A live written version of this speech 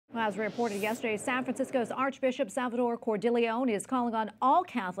As reported yesterday, San Francisco's Archbishop Salvatore Cordileone is calling on all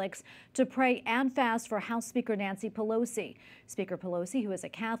Catholics to pray and fast for House Speaker Nancy Pelosi. Speaker Pelosi, who is a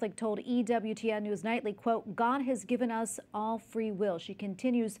Catholic, told EWTN News Nightly, quote, "God has given us all free will." She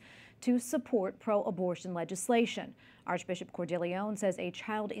continues to support pro-abortion legislation. Archbishop Cordileone says a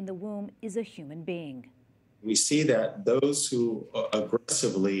child in the womb is a human being. We see that those who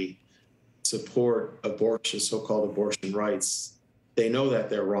aggressively support abortion, so-called abortion rights, they know that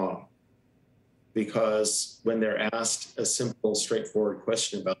they're wrong, because when they're asked a simple, straightforward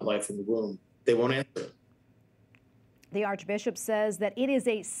question about life in the womb, they won't answer it. The Archbishop says that it is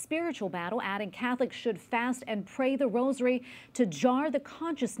a spiritual battle, adding Catholics should fast and pray the rosary to jar the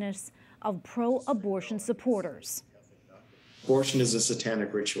consciousness of pro-abortion supporters. Abortion is a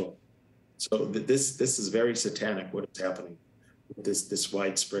satanic ritual. So this is very satanic, what is happening with this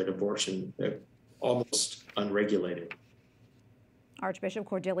widespread abortion, almost unregulated. Archbishop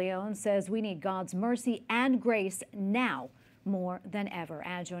Cordileone says we need God's mercy and grace now more than ever.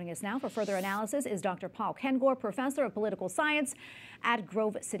 And joining us now for further analysis is Dr. Paul Kengor, professor of political science at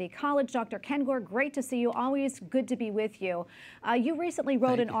Grove City College. Dr. Kengor, great to see you. Always good to be with you. You recently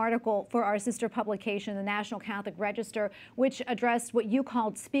wrote an article for our sister publication, the National Catholic Register, which addressed what you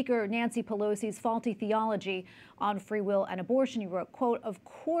called Speaker Nancy Pelosi's faulty theology on free will and abortion. You wrote, quote, "Of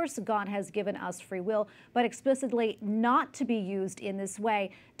course God has given us free will, but explicitly not to be used in this way."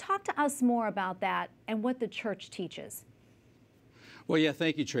 Talk to us more about that and what the church teaches. Well, yeah,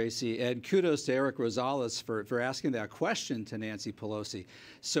 thank you, Tracy. And kudos to Eric Rosales for asking that question to Nancy Pelosi.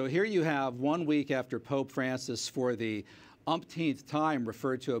 So here you have 1 week after Pope Francis, for the umpteenth time,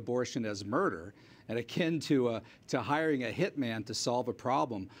 referred to abortion as murder and akin to hiring a hitman to solve a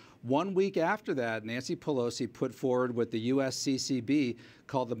problem. 1 week after that, Nancy Pelosi put forward what the USCCB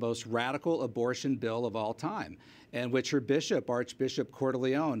called the most radical abortion bill of all time, and which her bishop, Archbishop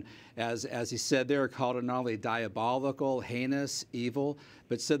Cordileone, as he said there, called it not only diabolical, heinous, evil,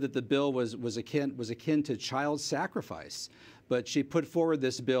 but said that the bill was akin to child sacrifice. But she put forward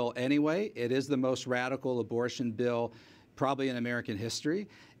this bill anyway. It is the most radical abortion bill probably in American history,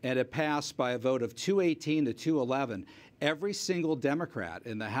 and it passed by a vote of 218 to 211. Every single Democrat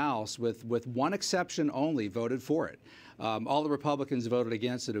in the House, with one exception only, voted for it. All the Republicans voted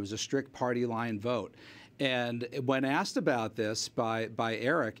against it. It was a strict party line vote. And when asked about this by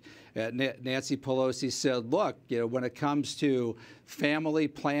Eric, Nancy Pelosi said, look, when it comes to family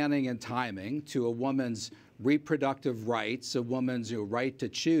planning and timing, to a woman's reproductive rights, a woman's right to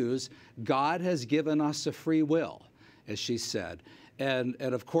choose, God has given us a free will, as she said. And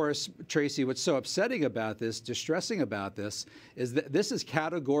of course, Tracy, what's so upsetting about this, distressing about this, is that this is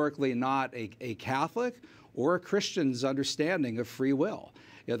categorically not a Catholic or a Christian's understanding of free will.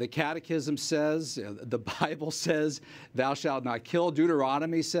 The Catechism says, the Bible says, "Thou shalt not kill."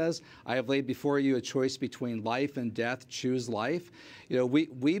 Deuteronomy says, "I have laid before you a choice between life and death. Choose life."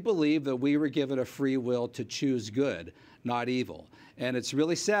 We believe that we were given a free will to choose good, not evil. And it's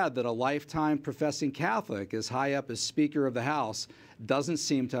really sad that a lifetime professing Catholic, as high up as Speaker of the House, doesn't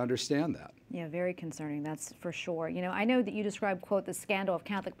seem to understand that. Yeah, very concerning, that's for sure. I know that you described, quote, the scandal of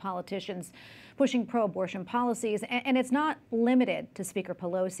Catholic politicians pushing pro-abortion policies, and it's not limited to Speaker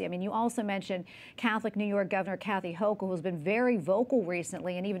Pelosi. I mean, you also mentioned Catholic New York Governor Kathy Hochul, who's been very vocal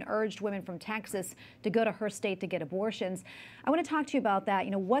recently and even urged women from Texas to go to her state to get abortions. I want to talk to you about that,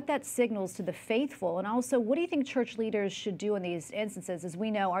 what that signals to the faithful, and also what do you think church leaders should do in these instances? As we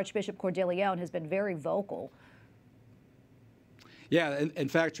know, Archbishop Cordileone has been very vocal. Yeah, in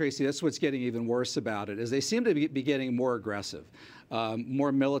fact, Tracy, that's what's getting even worse about it, is they seem to be getting more aggressive,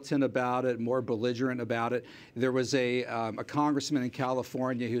 more militant about it, more belligerent about it. There was a congressman in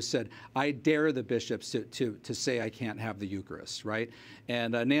California who said, "I dare the bishops to say I can't have the Eucharist," right?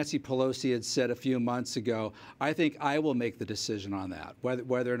 And Nancy Pelosi had said a few months ago, "I think I will make the decision on that,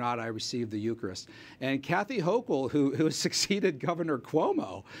 whether or not I receive the Eucharist." And Kathy Hochul, who succeeded Governor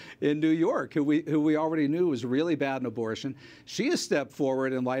Cuomo in New York, who we already knew was really bad in abortion, she has stepped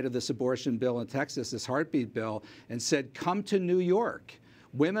forward in light of this abortion bill in Texas, this heartbeat bill, and said, "Come to New York.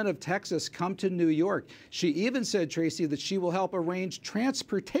 Women of Texas, come to New York." She even said, Tracy, that she will help arrange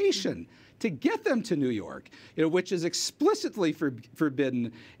transportation to get them to New York, which is explicitly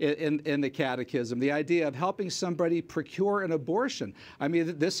forbidden in the Catechism. The idea of helping somebody procure an abortion. I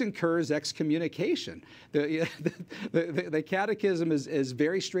mean, this incurs excommunication. The Catechism is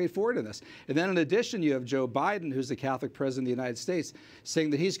very straightforward in this. And then in addition, you have Joe Biden, who's the Catholic President of the United States, saying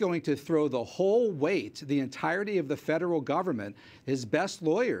that he's going to throw the whole weight, the entirety of the federal government, his best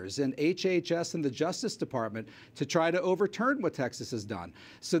lawyers and HHS and the Justice Department, to try to overturn what Texas has done.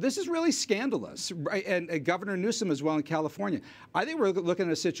 So this is really scary. scandalous, right? And Governor Newsom as well in California. I think we're looking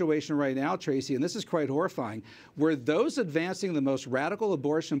at a situation right now, Tracy, and this is quite horrifying, where those advancing the most radical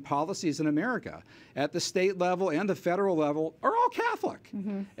abortion policies in America at the state level and the federal level are all Catholic.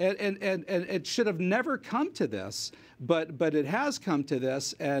 And it should have never come to this, but it has come to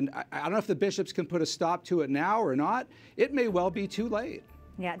this. And I don't know if the bishops can put a stop to it now or not. It may well be too late.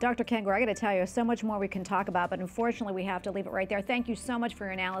 Yeah, Dr. Kengor, I got to tell you, so much more we can talk about, but unfortunately we have to leave it right there. Thank you so much for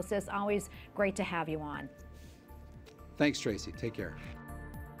your analysis. Always great to have you on. Thanks, Tracy. Take care.